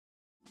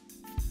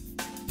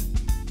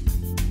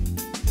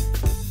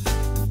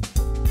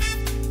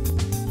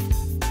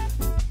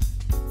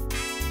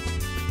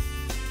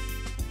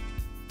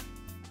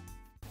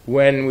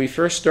When we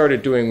first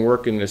started doing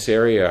work in this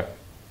area,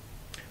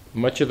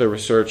 much of the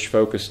research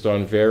focused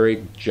on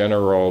very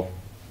general,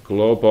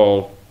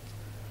 global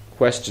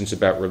questions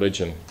about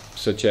religion,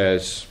 such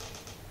as,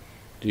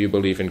 do you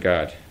believe in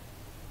God?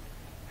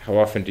 How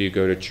often do you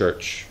go to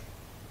church?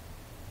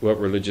 What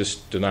religious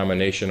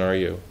denomination are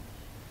you?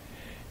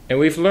 And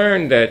we've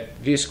learned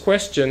that these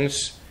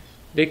questions,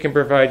 they can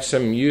provide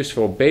some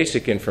useful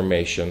basic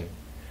information,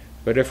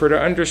 but if we're to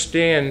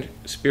understand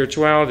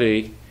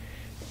spirituality,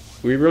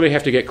 we really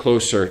have to get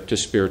closer to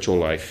spiritual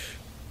life.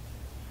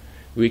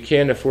 We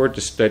can't afford to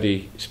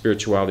study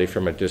spirituality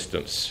from a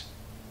distance.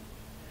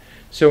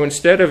 So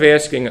instead of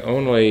asking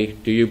only,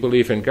 do you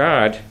believe in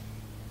God,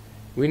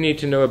 we need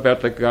to know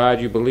about the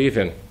God you believe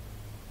in.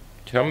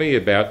 Tell me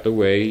about the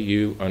way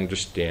you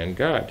understand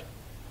God.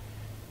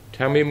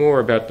 Tell me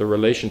more about the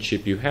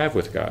relationship you have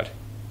with God.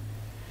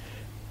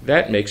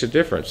 That makes a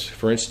difference.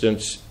 For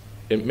instance,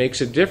 it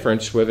makes a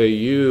difference whether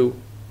you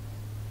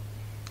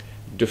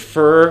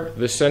defer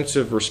the sense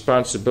of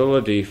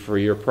responsibility for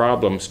your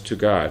problems to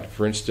God.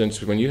 For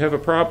instance, when you have a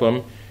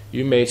problem,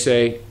 you may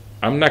say,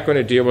 I'm not going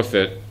to deal with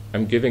it,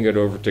 I'm giving it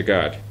over to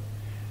God.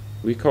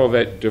 We call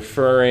that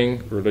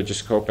deferring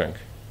religious coping.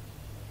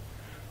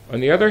 On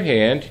the other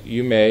hand,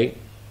 you may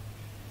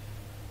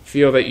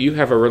feel that you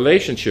have a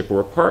relationship or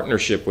a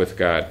partnership with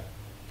God,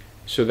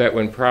 so that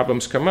when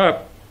problems come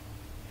up,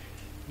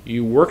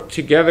 you work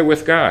together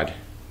with God.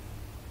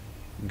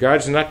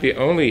 God's not the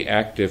only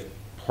active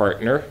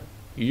partner,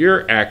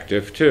 you're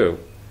active too.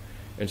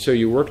 And so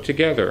you work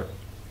together.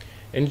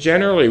 And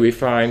generally we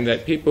find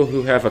that people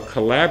who have a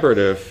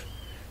collaborative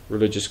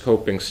religious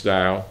coping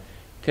style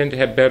tend to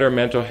have better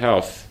mental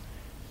health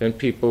than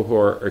people who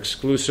are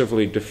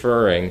exclusively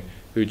deferring,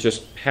 who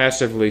just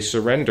passively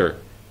surrender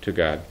to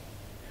God.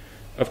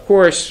 Of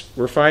course,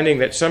 we're finding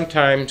that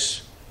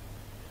sometimes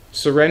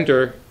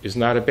surrender is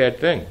not a bad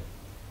thing.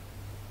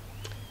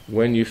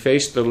 When you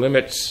face the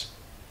limits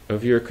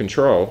of your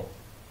control,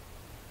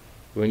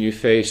 when you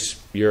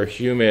face your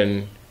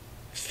human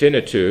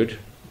finitude,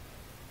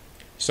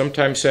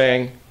 sometimes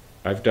saying,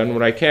 I've done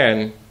what I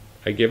can,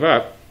 I give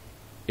up,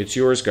 it's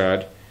yours,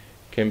 God,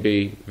 can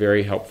be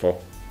very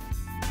helpful.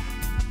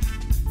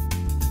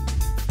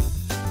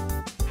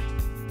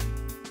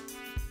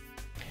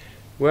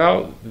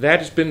 Well, that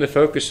has been the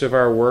focus of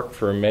our work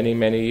for many,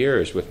 many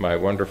years with my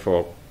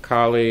wonderful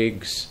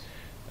colleagues,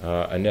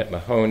 Annette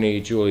Mahoney,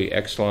 Julie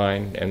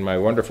Exline, and my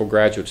wonderful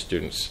graduate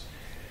students.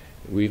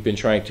 We've been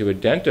trying to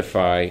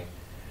identify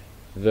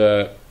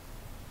the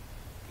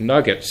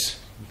nuggets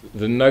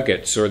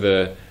or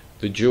the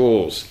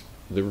jewels,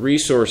 the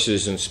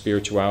resources in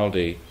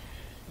spirituality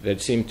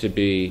that seem to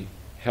be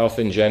health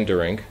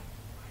engendering.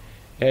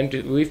 And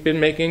we've been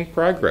making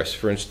progress.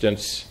 For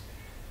instance,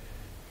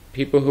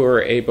 people who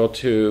are able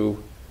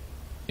to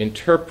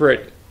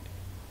interpret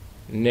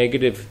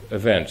negative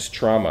events,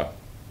 trauma,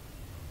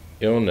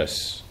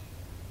 illness,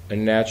 a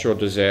natural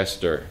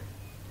disaster,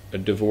 a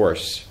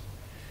divorce,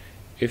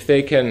 if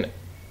they can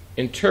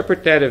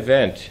interpret that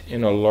event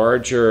in a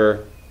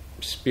larger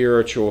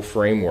spiritual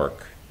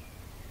framework,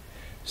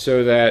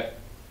 so that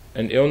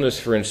an illness,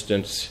 for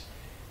instance,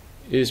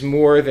 is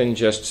more than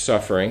just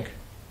suffering.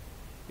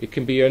 It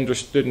can be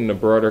understood in a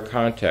broader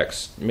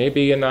context,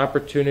 maybe an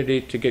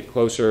opportunity to get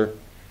closer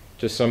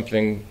to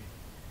something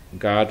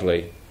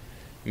godly,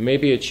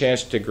 maybe a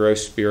chance to grow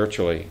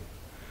spiritually,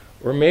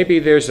 or maybe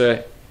there's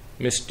a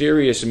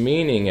mysterious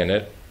meaning in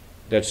it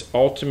that's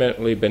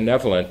ultimately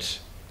benevolent,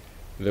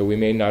 though we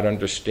may not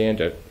understand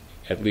it,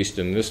 at least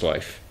in this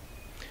life.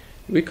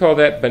 We call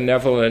that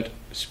benevolent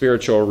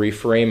spiritual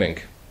reframing,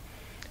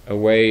 a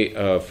way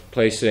of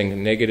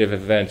placing negative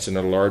events in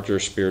a larger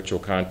spiritual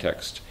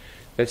context.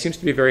 That seems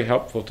to be very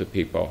helpful to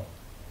people.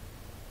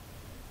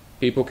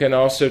 People can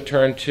also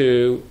turn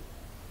to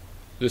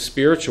the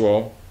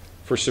spiritual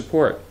for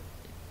support.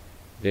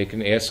 They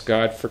can ask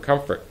God for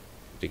comfort.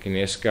 They can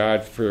ask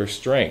God for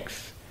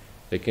strength.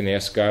 They can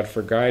ask God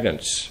for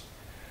guidance.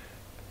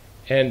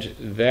 And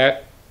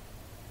that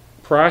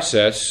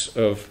process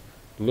of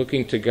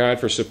looking to God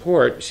for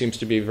support seems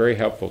to be very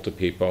helpful to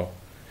people.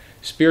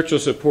 Spiritual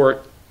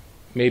support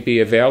may be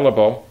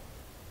available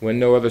when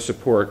no other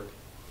support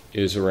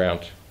is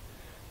around.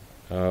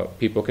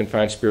 People can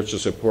find spiritual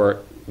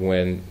support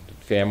when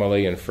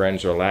family and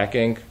friends are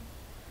lacking,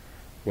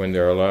 when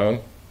they're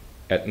alone,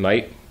 at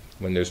night,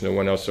 when there's no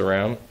one else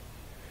around.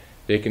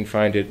 They can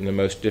find it in the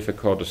most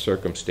difficult of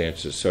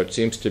circumstances. So it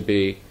seems to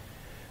be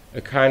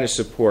a kind of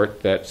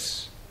support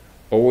that's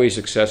always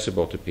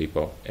accessible to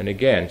people, and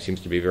again, seems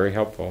to be very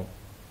helpful.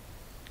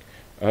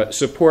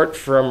 Support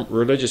from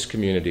religious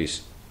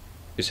communities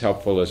is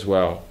helpful as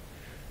well.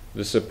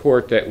 The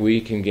support that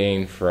we can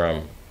gain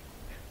from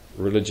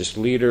religious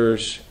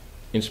leaders,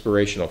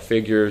 inspirational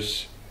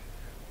figures,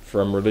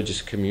 from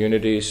religious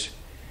communities,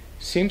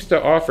 seems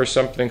to offer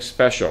something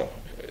special,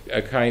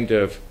 a kind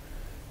of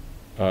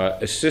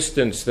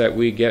assistance that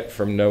we get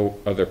from no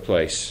other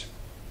place.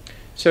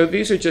 So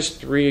these are just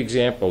 3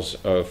 examples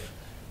of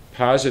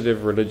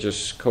positive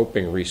religious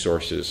coping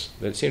resources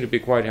that seem to be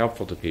quite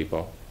helpful to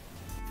people.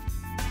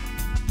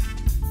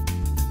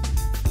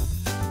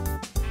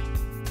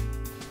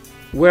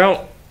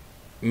 Well,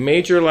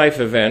 major life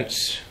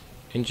events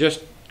and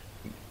just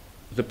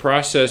the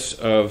process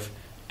of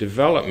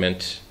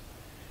development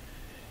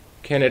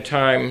can at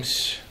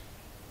times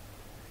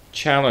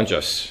challenge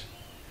us,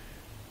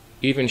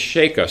 even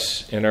shake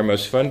us in our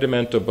most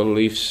fundamental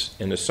beliefs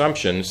and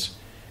assumptions,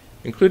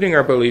 including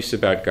our beliefs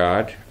about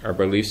God, our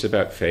beliefs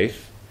about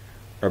faith,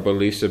 our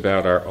beliefs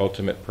about our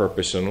ultimate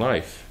purpose in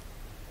life.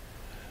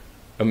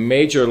 A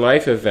major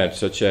life event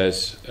such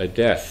as a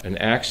death, an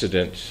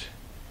accident,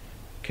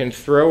 can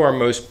throw our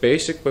most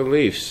basic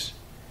beliefs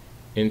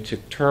into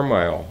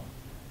turmoil,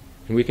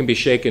 and we can be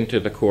shaken to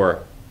the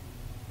core.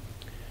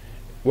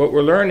 What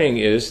we're learning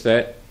is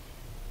that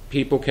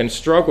people can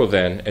struggle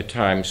then at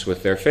times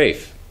with their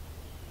faith.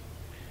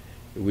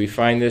 We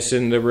find this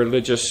in the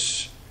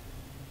religious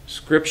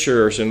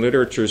scriptures and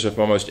literatures of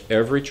almost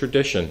every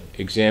tradition,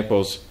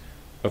 examples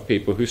of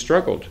people who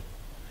struggled.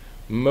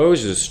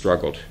 Moses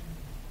struggled.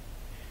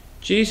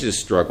 Jesus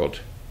struggled.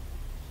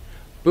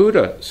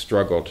 Buddha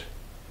struggled.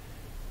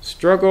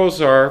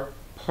 Struggles are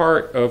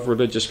part of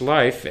religious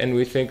life, and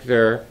we think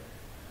they're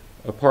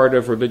a part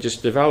of religious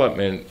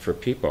development for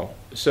people.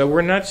 So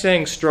we're not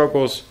saying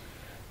struggles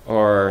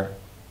are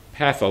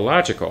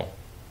pathological,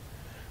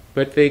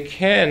 but they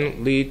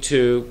can lead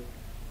to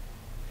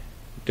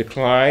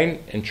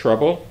decline and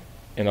trouble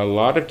and a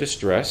lot of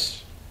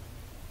distress,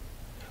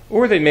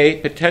 or they may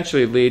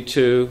potentially lead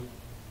to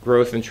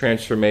growth and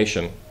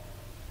transformation.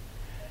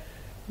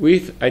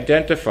 We've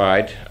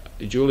identified,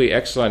 Julie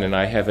Exline and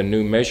I have a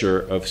new measure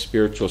of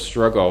spiritual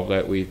struggle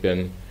that we've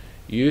been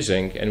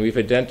using, and we've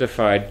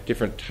identified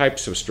different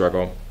types of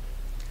struggle.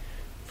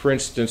 For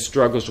instance,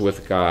 struggles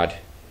with God,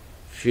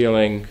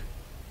 feeling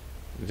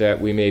that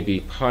we may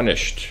be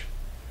punished,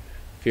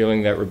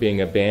 feeling that we're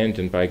being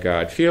abandoned by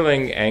God,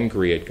 feeling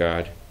angry at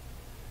God.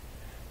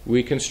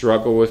 We can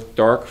struggle with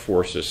dark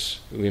forces.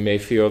 We may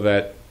feel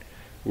that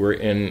we're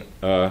in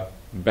a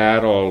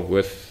battle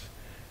with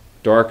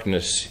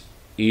darkness,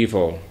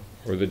 evil,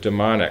 or the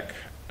demonic,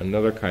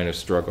 another kind of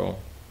struggle.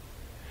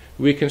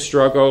 We can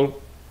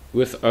struggle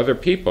with other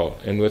people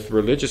and with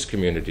religious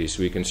communities.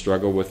 We can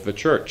struggle with the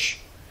church.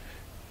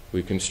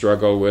 We can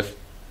struggle with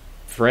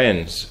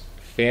friends,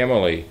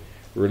 family,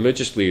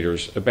 religious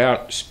leaders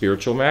about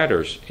spiritual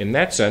matters. In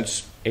that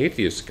sense,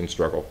 atheists can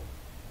struggle.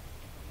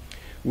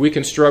 We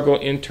can struggle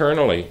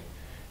internally.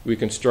 We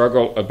can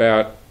struggle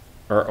about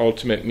our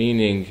ultimate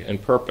meaning and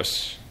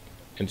purpose.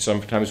 And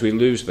sometimes we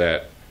lose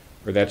that,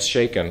 or that's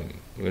shaken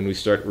when we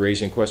start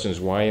raising questions,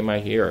 why am I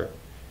here?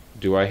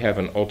 Do I have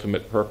an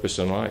ultimate purpose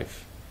in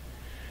life?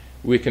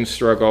 We can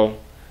struggle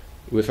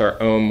with our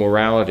own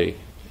morality.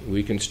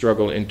 We can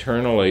struggle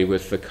internally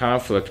with the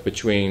conflict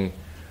between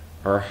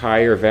our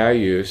higher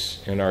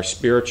values and our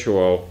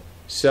spiritual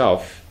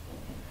self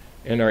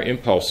and our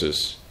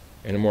impulses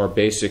and a more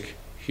basic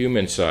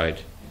human side.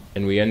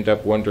 And we end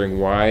up wondering,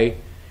 why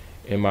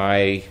am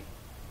I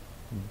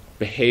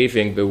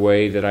behaving the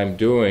way that I'm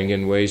doing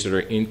in ways that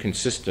are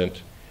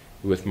inconsistent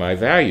with my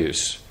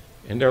values?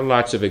 And there are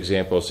lots of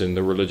examples in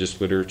the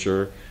religious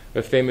literature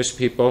of famous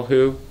people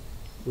who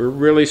were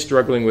really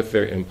struggling with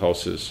their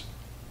impulses.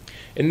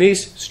 And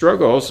these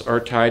struggles are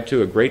tied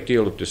to a great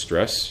deal of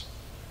distress.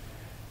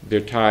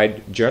 They're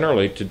tied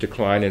generally to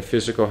decline in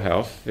physical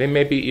health. They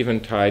may be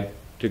even tied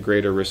to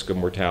greater risk of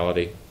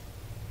mortality.